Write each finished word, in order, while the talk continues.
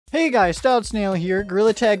Hey guys, StyledSnail here.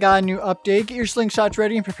 Gorilla Tag got a new update. Get your slingshots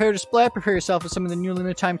ready and prepare to splat. Prepare yourself with some of the new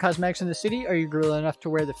limited time cosmetics in the city. Are you gorilla enough to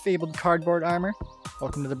wear the fabled cardboard armor?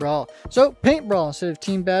 Welcome to the brawl. So, Paintbrawl. Instead of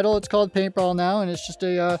team battle, it's called Paintbrawl now, and it's just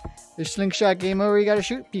a slingshot game where you gotta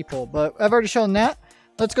shoot people. But I've already shown that.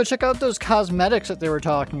 Let's go check out those cosmetics that they were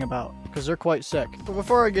talking about, because they're quite sick. But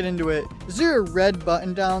before I get into it, is there a red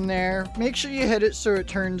button down there? Make sure you hit it so it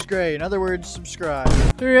turns gray. In other words, subscribe.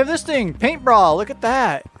 Here we have this thing, Paintbrawl. Look at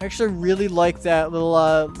that. I actually really like that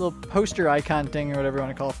little poster icon thing, or whatever you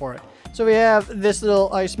want to call it for it. So we have this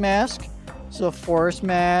little ice mask. This little forest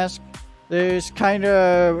mask. There's kind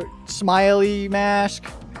of smiley mask.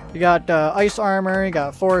 You got ice armor, you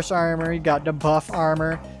got forest armor, you got the buff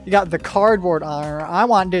armor, you got the cardboard armor. I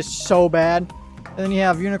want this so bad. And then you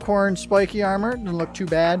have unicorn spiky armor, doesn't look too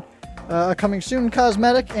bad. A coming soon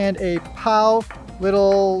cosmetic and a POW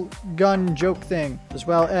little gun joke thing, as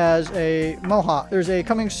well as a mohawk. There's a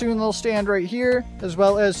coming soon little stand right here, as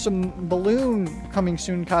well as some balloon coming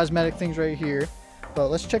soon cosmetic things right here. But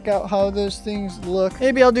let's check out how those things look.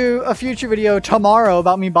 Maybe I'll do a future video tomorrow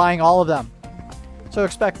about me buying all of them. So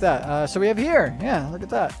expect that. So we have here, yeah, look at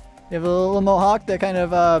that. You have a little mohawk that kind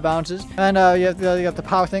of bounces, and you have the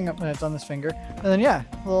POW thing. It's on this finger, and then yeah,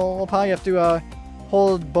 little POW. You have to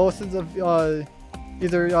hold both of the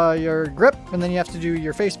either your grip, and then you have to do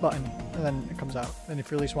your face button, and then it comes out. And if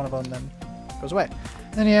you release one of them, then it goes away.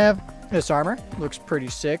 Then you have this armor. Looks pretty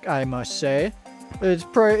sick, I must say.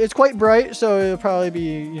 It's quite bright, so it'll probably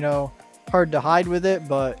be hard to hide with it,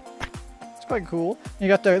 but it's quite cool. You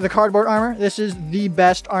got the cardboard armor. This is the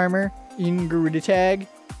best armor in Gorilla Tag.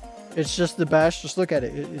 It's just the best. Just look at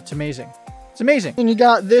it. It's amazing. It's amazing. And you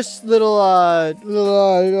got this little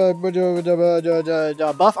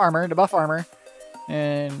buff armor. The buff armor,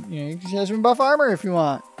 and you can have some buff armor if you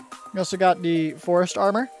want. You also got the forest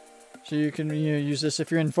armor, so you can use this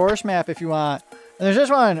if you're in forest map if you want. And there's this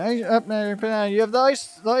one. You have the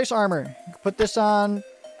ice armor. You can put this on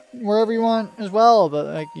wherever you want as well, but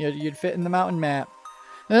like you'd fit in the mountain map.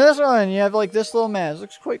 And this one, you have like this little mask.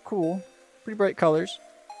 Looks quite cool. Pretty bright colors.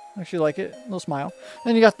 Actually like it. A little smile.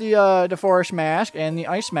 Then you got the forest mask and the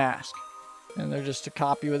ice mask. And they're just a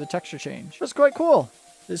copy with a texture change. That's quite cool.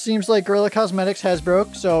 It seems like Gorilla Cosmetics has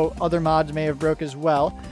broke, so other mods may have broke as well.